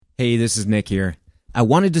Hey, this is Nick here. I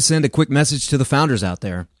wanted to send a quick message to the founders out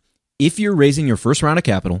there. If you're raising your first round of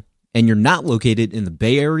capital and you're not located in the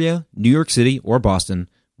Bay Area, New York City, or Boston,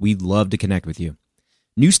 we'd love to connect with you.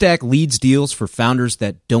 NewStack leads deals for founders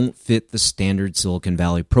that don't fit the standard Silicon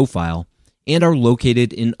Valley profile and are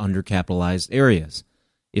located in undercapitalized areas.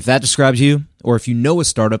 If that describes you, or if you know a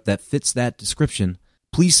startup that fits that description,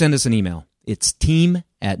 please send us an email. It's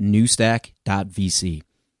team@newstack.vc.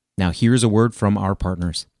 Now here's a word from our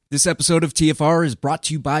partners. This episode of TFR is brought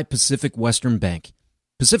to you by Pacific Western Bank.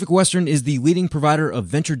 Pacific Western is the leading provider of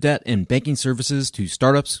venture debt and banking services to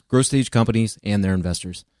startups, growth stage companies, and their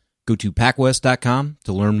investors. Go to pacwest.com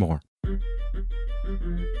to learn more.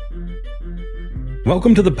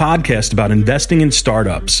 Welcome to the podcast about investing in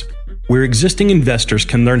startups, where existing investors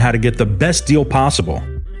can learn how to get the best deal possible,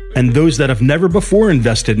 and those that have never before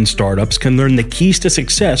invested in startups can learn the keys to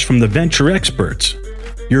success from the venture experts.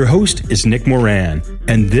 Your host is Nick Moran,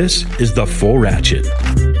 and this is The Full Ratchet.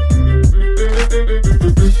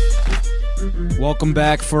 Welcome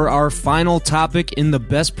back for our final topic in the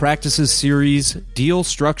Best Practices series, deal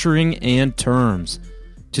structuring and terms.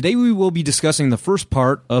 Today we will be discussing the first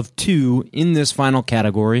part of two in this final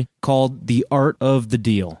category called the art of the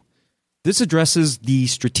deal. This addresses the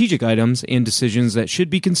strategic items and decisions that should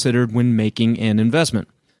be considered when making an investment.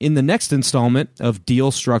 In the next installment of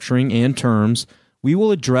deal structuring and terms, we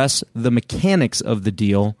will address the mechanics of the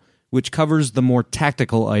deal, which covers the more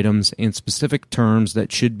tactical items and specific terms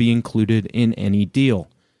that should be included in any deal.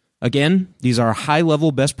 Again, these are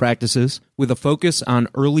high-level best practices with a focus on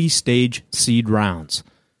early-stage seed rounds.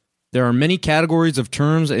 There are many categories of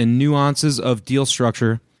terms and nuances of deal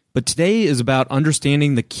structure, but today is about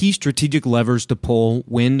understanding the key strategic levers to pull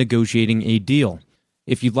when negotiating a deal.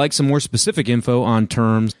 If you'd like some more specific info on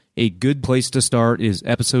terms, a good place to start is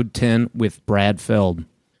episode 10 with Brad Feld.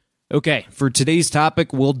 Okay, for today's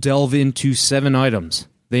topic, we'll delve into 7 items.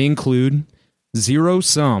 They include zero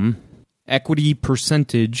sum, equity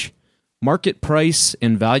percentage, market price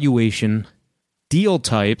and valuation, deal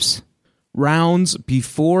types, rounds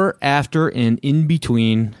before, after, and in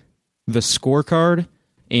between, the scorecard,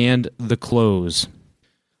 and the close.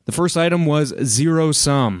 The first item was zero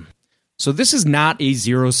sum. So this is not a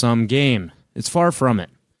zero-sum game. It's far from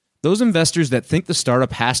it. Those investors that think the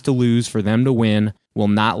startup has to lose for them to win will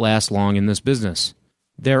not last long in this business.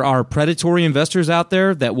 There are predatory investors out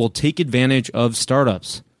there that will take advantage of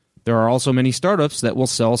startups. There are also many startups that will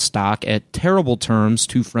sell stock at terrible terms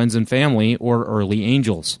to friends and family or early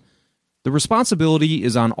angels. The responsibility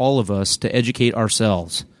is on all of us to educate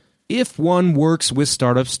ourselves. If one works with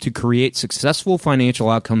startups to create successful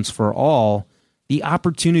financial outcomes for all, the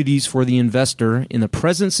opportunities for the investor in the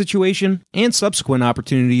present situation and subsequent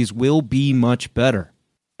opportunities will be much better.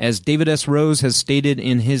 As David S. Rose has stated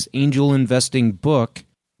in his angel investing book,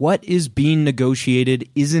 what is being negotiated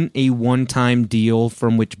isn't a one-time deal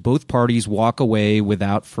from which both parties walk away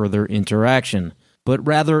without further interaction, but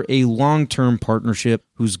rather a long-term partnership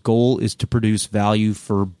whose goal is to produce value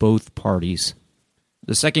for both parties.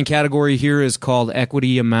 The second category here is called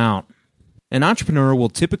equity amount. An entrepreneur will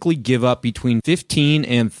typically give up between 15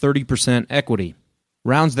 and 30% equity.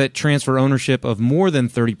 Rounds that transfer ownership of more than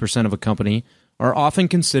 30% of a company are often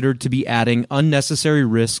considered to be adding unnecessary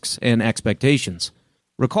risks and expectations.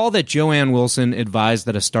 Recall that Joanne Wilson advised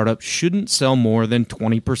that a startup shouldn't sell more than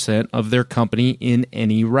 20% of their company in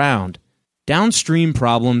any round. Downstream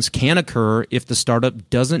problems can occur if the startup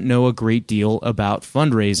doesn't know a great deal about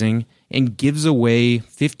fundraising and gives away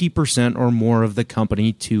 50% or more of the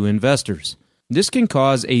company to investors. This can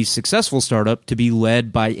cause a successful startup to be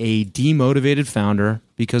led by a demotivated founder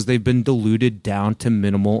because they've been diluted down to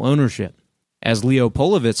minimal ownership. As Leo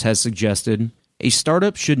Polovitz has suggested, a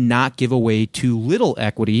startup should not give away too little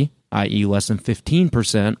equity, i.e. less than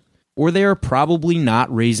 15%, or they are probably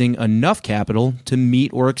not raising enough capital to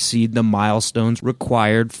meet or exceed the milestones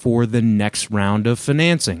required for the next round of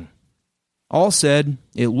financing. All said,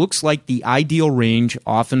 it looks like the ideal range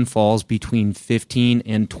often falls between 15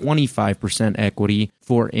 and 25% equity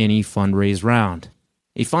for any fundraise round.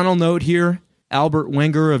 A final note here, Albert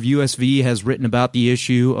Wenger of USV has written about the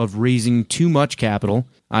issue of raising too much capital,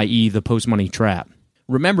 i.e. the post-money trap.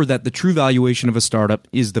 Remember that the true valuation of a startup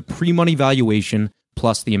is the pre-money valuation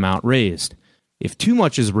plus the amount raised. If too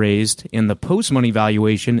much is raised and the post-money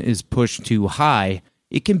valuation is pushed too high,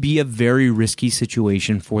 it can be a very risky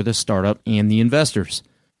situation for the startup and the investors.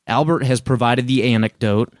 Albert has provided the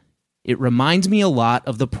anecdote. It reminds me a lot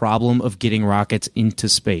of the problem of getting rockets into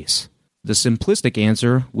space. The simplistic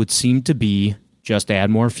answer would seem to be just add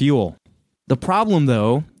more fuel. The problem,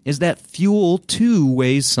 though, is that fuel too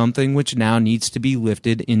weighs something which now needs to be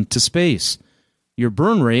lifted into space. Your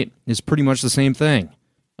burn rate is pretty much the same thing.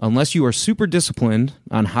 Unless you are super disciplined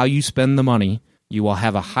on how you spend the money, you will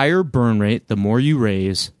have a higher burn rate the more you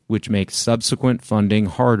raise, which makes subsequent funding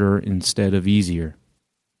harder instead of easier.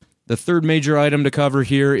 The third major item to cover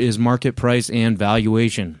here is market price and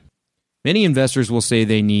valuation. Many investors will say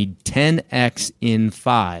they need 10x in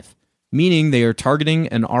 5, meaning they are targeting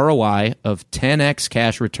an ROI of 10x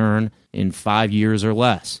cash return in 5 years or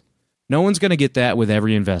less. No one's going to get that with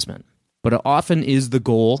every investment, but it often is the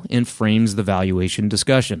goal and frames the valuation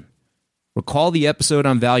discussion. Recall the episode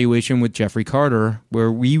on valuation with Jeffrey Carter,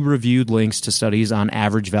 where we reviewed links to studies on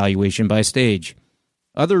average valuation by stage.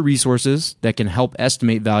 Other resources that can help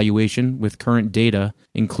estimate valuation with current data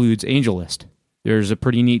includes AngelList. There's a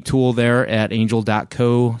pretty neat tool there at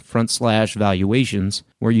angel.co/valuations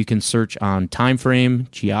where you can search on time frame,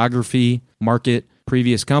 geography, market,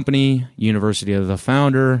 previous company, university of the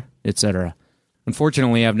founder, etc.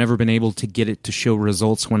 Unfortunately, I've never been able to get it to show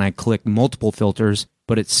results when I click multiple filters,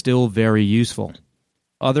 but it's still very useful.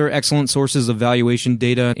 Other excellent sources of valuation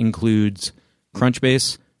data includes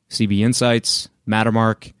Crunchbase, CB Insights,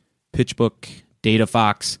 Mattermark, PitchBook,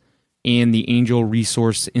 DataFox, and the Angel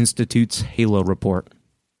Resource Institute's Halo Report.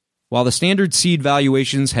 While the standard seed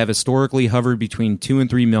valuations have historically hovered between 2 and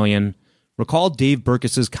 3 million, recall Dave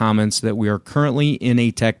Berkus's comments that we are currently in a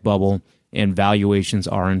tech bubble and valuations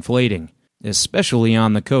are inflating, especially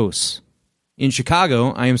on the coasts. In Chicago,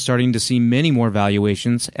 I am starting to see many more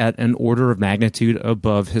valuations at an order of magnitude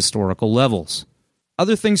above historical levels.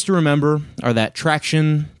 Other things to remember are that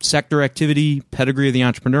traction, sector activity, pedigree of the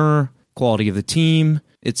entrepreneur, quality of the team,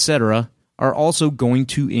 etc., are also going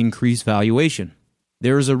to increase valuation.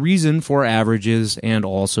 There is a reason for averages and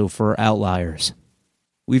also for outliers.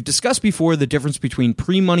 We've discussed before the difference between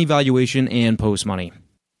pre-money valuation and post-money.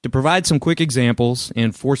 To provide some quick examples,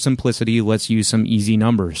 and for simplicity, let's use some easy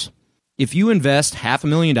numbers. If you invest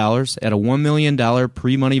 $500,000 at a $1 million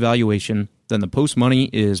pre-money valuation, then the post-money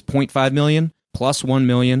is $0.5 million plus $1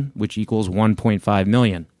 million, which equals $1.5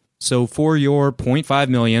 million. So for your $0.5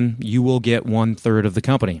 million, you will get 1/3 of the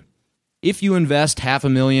company. If you invest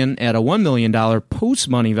 $500,000 at a $1 million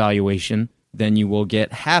post-money valuation, then you will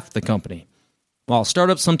get half the company. While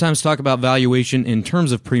startups sometimes talk about valuation in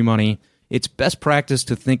terms of pre-money, it's best practice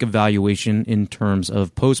to think of valuation in terms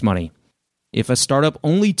of post-money. If a startup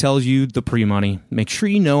only tells you the pre-money, make sure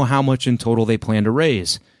you know how much in total they plan to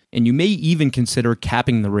raise, and you may even consider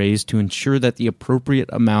capping the raise to ensure that the appropriate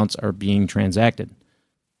amounts are being transacted.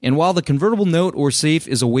 And while the convertible note or SAFE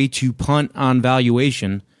is a way to punt on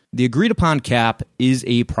valuation, the agreed-upon cap is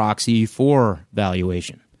a proxy for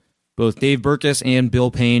valuation. Both Dave Berkus and Bill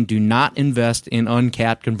Payne do not invest in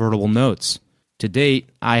uncapped convertible notes. To date,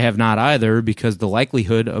 I have not either because the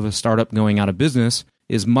likelihood of a startup going out of business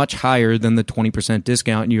is much higher than the 20%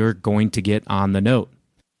 discount you're going to get on the note.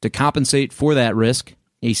 To compensate for that risk,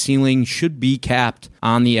 a ceiling should be capped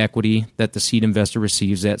on the equity that the seed investor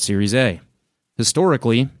receives at Series A.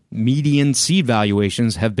 Historically, median seed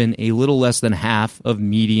valuations have been a little less than half of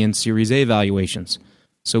median Series A valuations.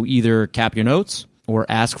 So either cap your notes or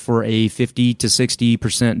ask for a 50 to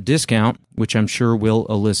 60% discount, which I'm sure will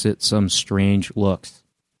elicit some strange looks.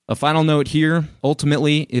 A final note here,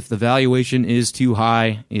 ultimately, if the valuation is too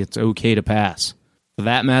high, it's okay to pass. For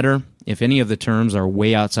that matter, if any of the terms are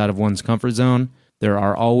way outside of one's comfort zone, there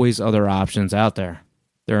are always other options out there.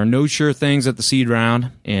 There are no sure things at the seed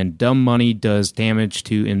round, and dumb money does damage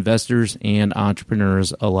to investors and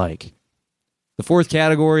entrepreneurs alike. The fourth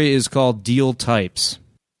category is called deal types.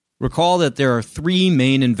 Recall that there are 3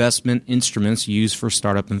 main investment instruments used for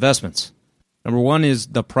startup investments. Number 1 is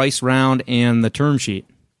the price round and the term sheet.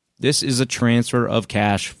 This is a transfer of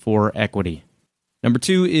cash for equity. Number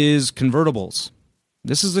 2 is convertibles.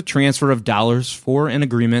 This is a transfer of dollars for an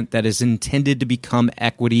agreement that is intended to become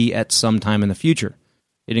equity at some time in the future.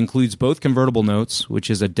 It includes both convertible notes,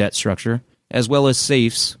 which is a debt structure, as well as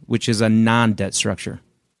safes, which is a non-debt structure.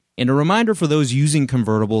 And a reminder for those using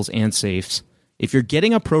convertibles and safes, if you're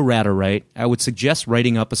getting a pro rata right, I would suggest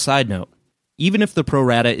writing up a side note. Even if the pro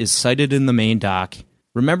rata is cited in the main doc,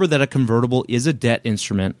 remember that a convertible is a debt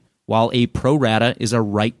instrument, while a pro rata is a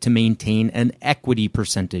right to maintain an equity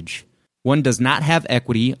percentage. One does not have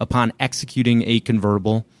equity upon executing a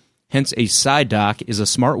convertible, hence a side doc is a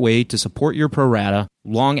smart way to support your pro rata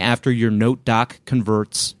long after your note doc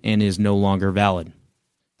converts and is no longer valid.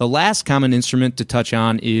 The last common instrument to touch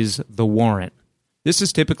on is the warrant. This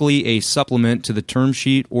is typically a supplement to the term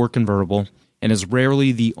sheet or convertible and is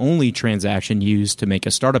rarely the only transaction used to make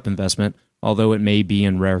a startup investment, although it may be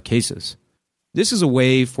in rare cases. This is a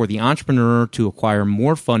way for the entrepreneur to acquire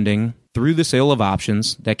more funding through the sale of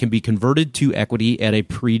options that can be converted to equity at a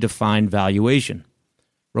predefined valuation.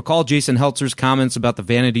 Recall Jason Heltzer's comments about the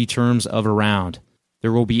vanity terms of a round.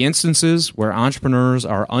 There will be instances where entrepreneurs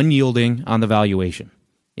are unyielding on the valuation.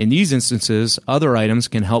 In these instances, other items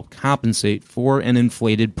can help compensate for an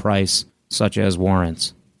inflated price, such as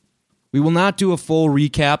warrants. We will not do a full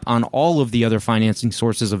recap on all of the other financing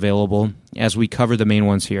sources available as we cover the main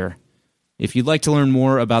ones here. If you'd like to learn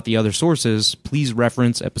more about the other sources, please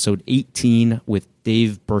reference episode 18 with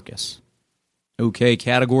Dave Burkus. Okay,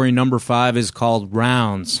 category number 5 is called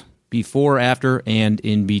rounds, before, after, and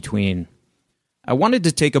in between. I wanted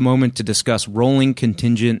to take a moment to discuss rolling,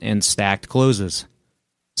 contingent, and stacked closes.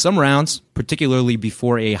 Some rounds, particularly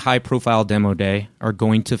before a high-profile demo day, are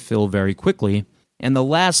going to fill very quickly, and the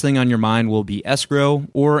last thing on your mind will be escrow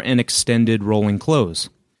or an extended rolling close.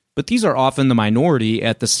 But these are often the minority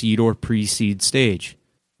at the seed or pre-seed stage.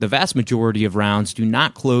 The vast majority of rounds do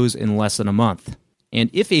not close in less than a month. And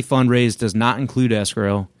if a fundraise does not include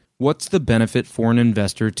escrow, what's the benefit for an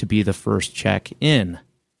investor to be the first check in?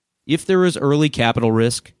 If there is early capital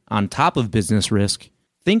risk on top of business risk,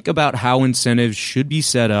 think about how incentives should be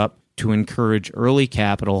set up to encourage early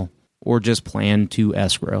capital or just plan to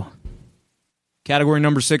escrow. Category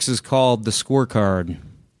number 6 is called the scorecard.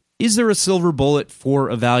 Is there a silver bullet for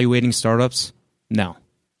evaluating startups? No.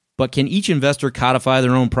 But can each investor codify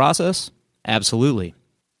their own process? Absolutely.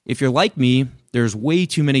 If you're like me, there's way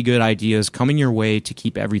too many good ideas coming your way to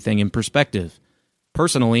keep everything in perspective.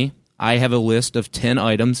 Personally, I have a list of 10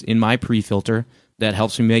 items in my pre-filter that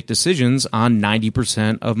helps me make decisions on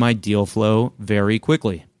 90% of my deal flow very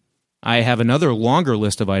quickly. I have another longer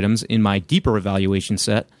list of items in my deeper evaluation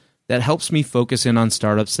set that helps me focus in on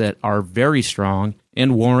startups that are very strong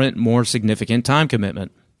and warrant more significant time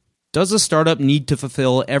commitment. Does a startup need to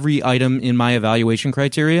fulfill every item in my evaluation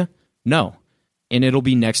criteria? No. And it'll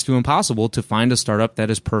be next to impossible to find a startup that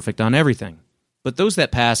is perfect on everything. But those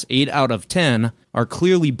that pass 8 out of 10 are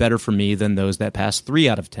clearly better for me than those that pass 3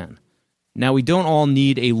 out of 10. Now, we don't all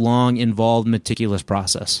need a long, involved, meticulous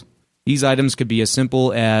process. These items could be as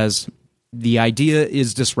simple as the idea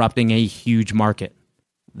is disrupting a huge market.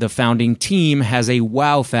 The founding team has a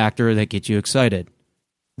wow factor that gets you excited.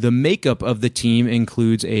 The makeup of the team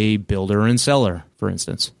includes a builder and seller, for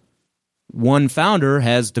instance. One founder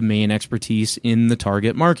has domain expertise in the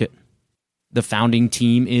target market. The founding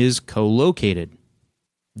team is co-located.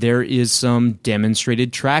 There is some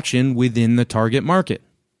demonstrated traction within the target market.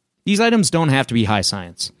 These items don't have to be high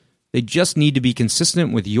science. They just need to be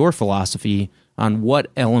consistent with your philosophy on what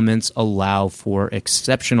elements allow for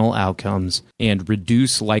exceptional outcomes and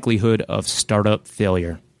reduce likelihood of startup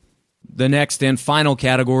failure. The next and final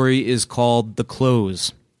category is called the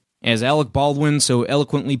close. As Alec Baldwin so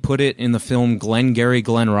eloquently put it in the film Glengarry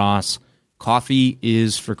Glen Ross, coffee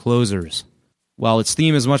is for closers. While its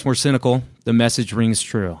theme is much more cynical, the message rings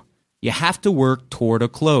true. You have to work toward a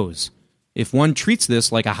close. If one treats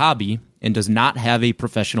this like a hobby and does not have a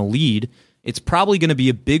professional lead, it's probably going to be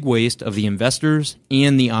a big waste of the investor's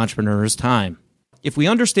and the entrepreneur's time. If we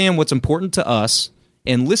understand what's important to us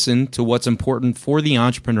and listen to what's important for the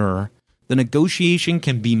entrepreneur, the negotiation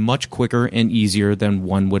can be much quicker and easier than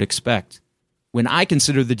one would expect. When I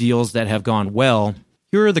consider the deals that have gone well,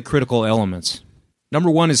 here are the critical elements. Number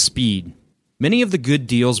 1 is speed. Many of the good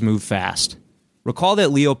deals move fast. Recall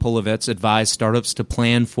that Leo Polovets advised startups to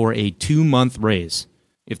plan for a 2-month raise.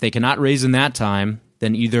 If they cannot raise in that time,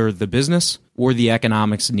 then either the business or the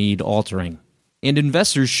economics need altering. And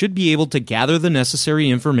investors should be able to gather the necessary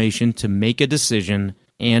information to make a decision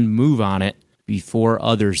and move on it before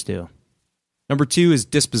others do. Number 2 is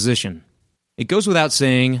disposition. It goes without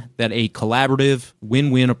saying that a collaborative,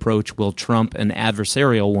 win-win approach will trump an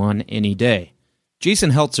adversarial one any day.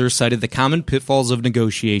 Jason Heltzer cited the common pitfalls of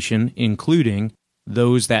negotiation, including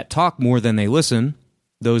those that talk more than they listen,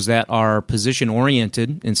 those that are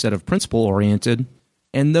position-oriented instead of principle-oriented,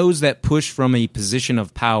 and those that push from a position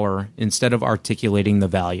of power instead of articulating the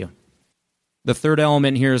value. The third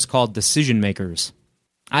element here is called decision makers.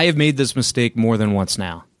 I have made this mistake more than once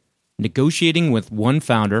now. Negotiating with one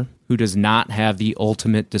founder who does not have the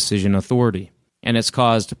ultimate decision authority, and it's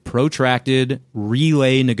caused protracted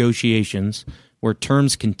relay negotiations where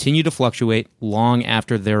terms continue to fluctuate long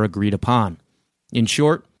after they're agreed upon. In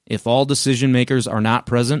short, if all decision makers are not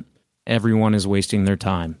present, everyone is wasting their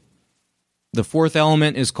time. The fourth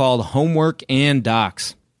element is called homework and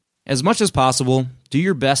docs. As much as possible, do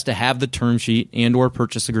your best to have the term sheet and/or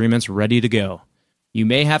purchase agreements ready to go. You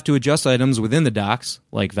may have to adjust items within the docs,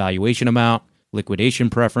 like valuation amount, liquidation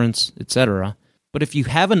preference, etc. But if you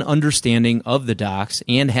have an understanding of the docs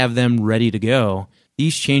and have them ready to go,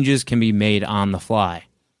 these changes can be made on the fly.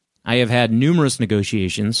 I have had numerous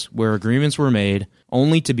negotiations where agreements were made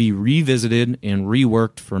only to be revisited and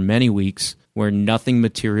reworked for many weeks where nothing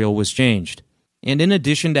material was changed. And in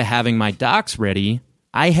addition to having my docs ready,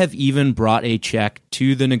 I have even brought a check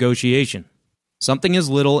to the negotiation. Something as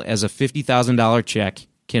little as a $50,000 check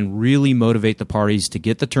can really motivate the parties to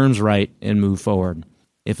get the terms right and move forward.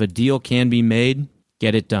 If a deal can be made,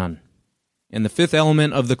 get it done. And the fifth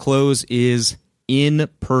element of the close is in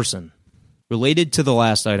person. Related to the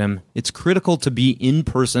last item, it's critical to be in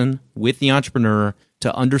person with the entrepreneur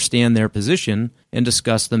to understand their position and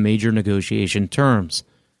discuss the major negotiation terms.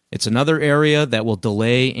 It's another area that will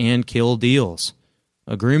delay and kill deals.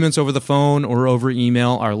 Agreements over the phone or over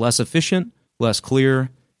email are less efficient, less clear,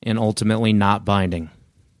 and ultimately not binding.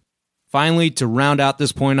 Finally, to round out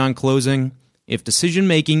this point on closing, if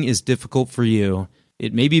decision-making is difficult for you,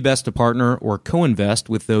 it may be best to partner or co-invest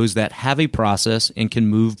with those that have a process and can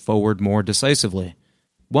move forward more decisively.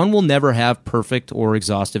 One will never have perfect or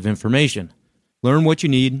exhaustive information. Learn what you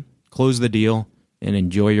need, close the deal, and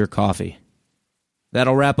enjoy your coffee.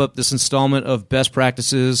 That'll wrap up this installment of Best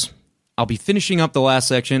Practices. I'll be finishing up the last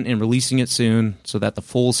section and releasing it soon so that the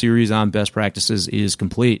full series on best practices is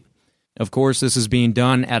complete. Of course, this is being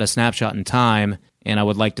done at a snapshot in time, and I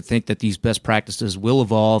would like to think that these best practices will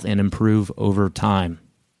evolve and improve over time.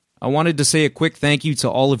 I wanted to say a quick thank you to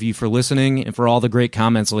all of you for listening and for all the great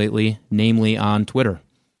comments lately, namely on Twitter.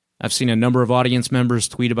 I've seen a number of audience members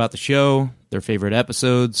tweet about the show, their favorite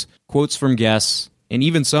episodes, quotes from guests, and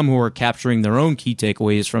even some who are capturing their own key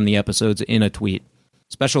takeaways from the episodes in a tweet.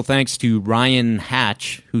 Special thanks to Ryan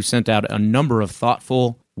Hatch, who sent out a number of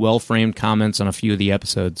thoughtful, well-framed comments on a few of the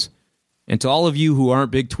episodes. And to all of you who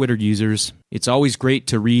aren't big Twitter users, it's always great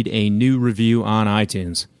to read a new review on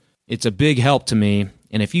iTunes. It's a big help to me,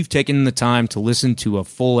 and if you've taken the time to listen to a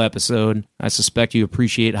full episode, I suspect you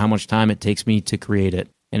appreciate how much time it takes me to create it,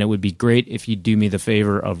 and it would be great if you'd do me the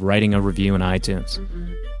favor of writing a review in iTunes.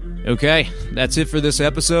 Okay, that's it for this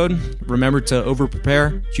episode. Remember to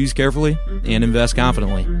over-prepare, choose carefully, and invest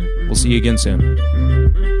confidently. We'll see you again soon.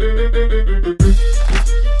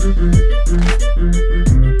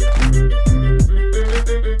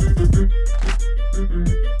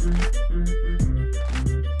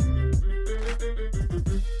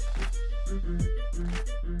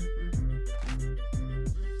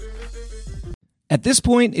 At this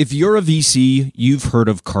point, if you're a VC, you've heard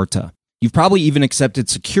of Carta. You've probably even accepted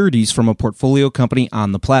securities from a portfolio company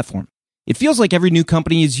on the platform. It feels like every new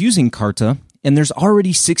company is using Carta, and there's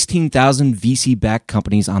already 16,000 VC-backed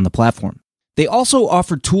companies on the platform. They also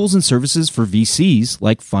offer tools and services for VCs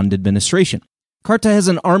like fund administration. Carta has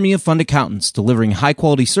an army of fund accountants delivering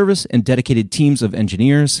high-quality service and dedicated teams of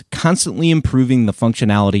engineers, constantly improving the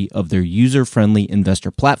functionality of their user-friendly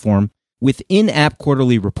investor platform with in-app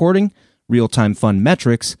quarterly reporting, real-time fund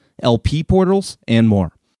metrics, LP portals, and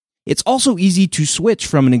more. It's also easy to switch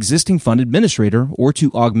from an existing fund administrator or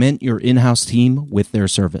to augment your in-house team with their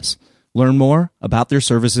service. Learn more about their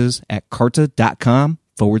services at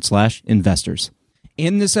carta.com/investors.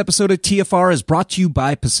 And this episode of TFR is brought to you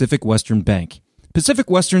by Pacific Western Bank. Pacific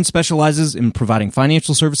Western specializes in providing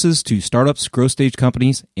financial services to startups, growth stage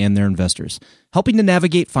companies, and their investors, helping to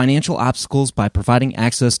navigate financial obstacles by providing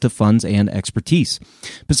access to funds and expertise.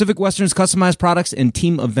 Pacific Western's customized products and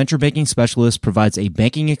team of venture banking specialists provides a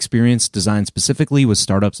banking experience designed specifically with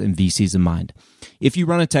startups and VCs in mind. If you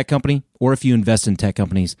run a tech company or if you invest in tech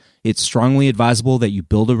companies, it's strongly advisable that you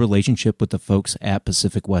build a relationship with the folks at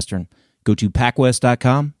Pacific Western. Go to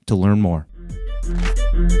pacwest.com to learn more.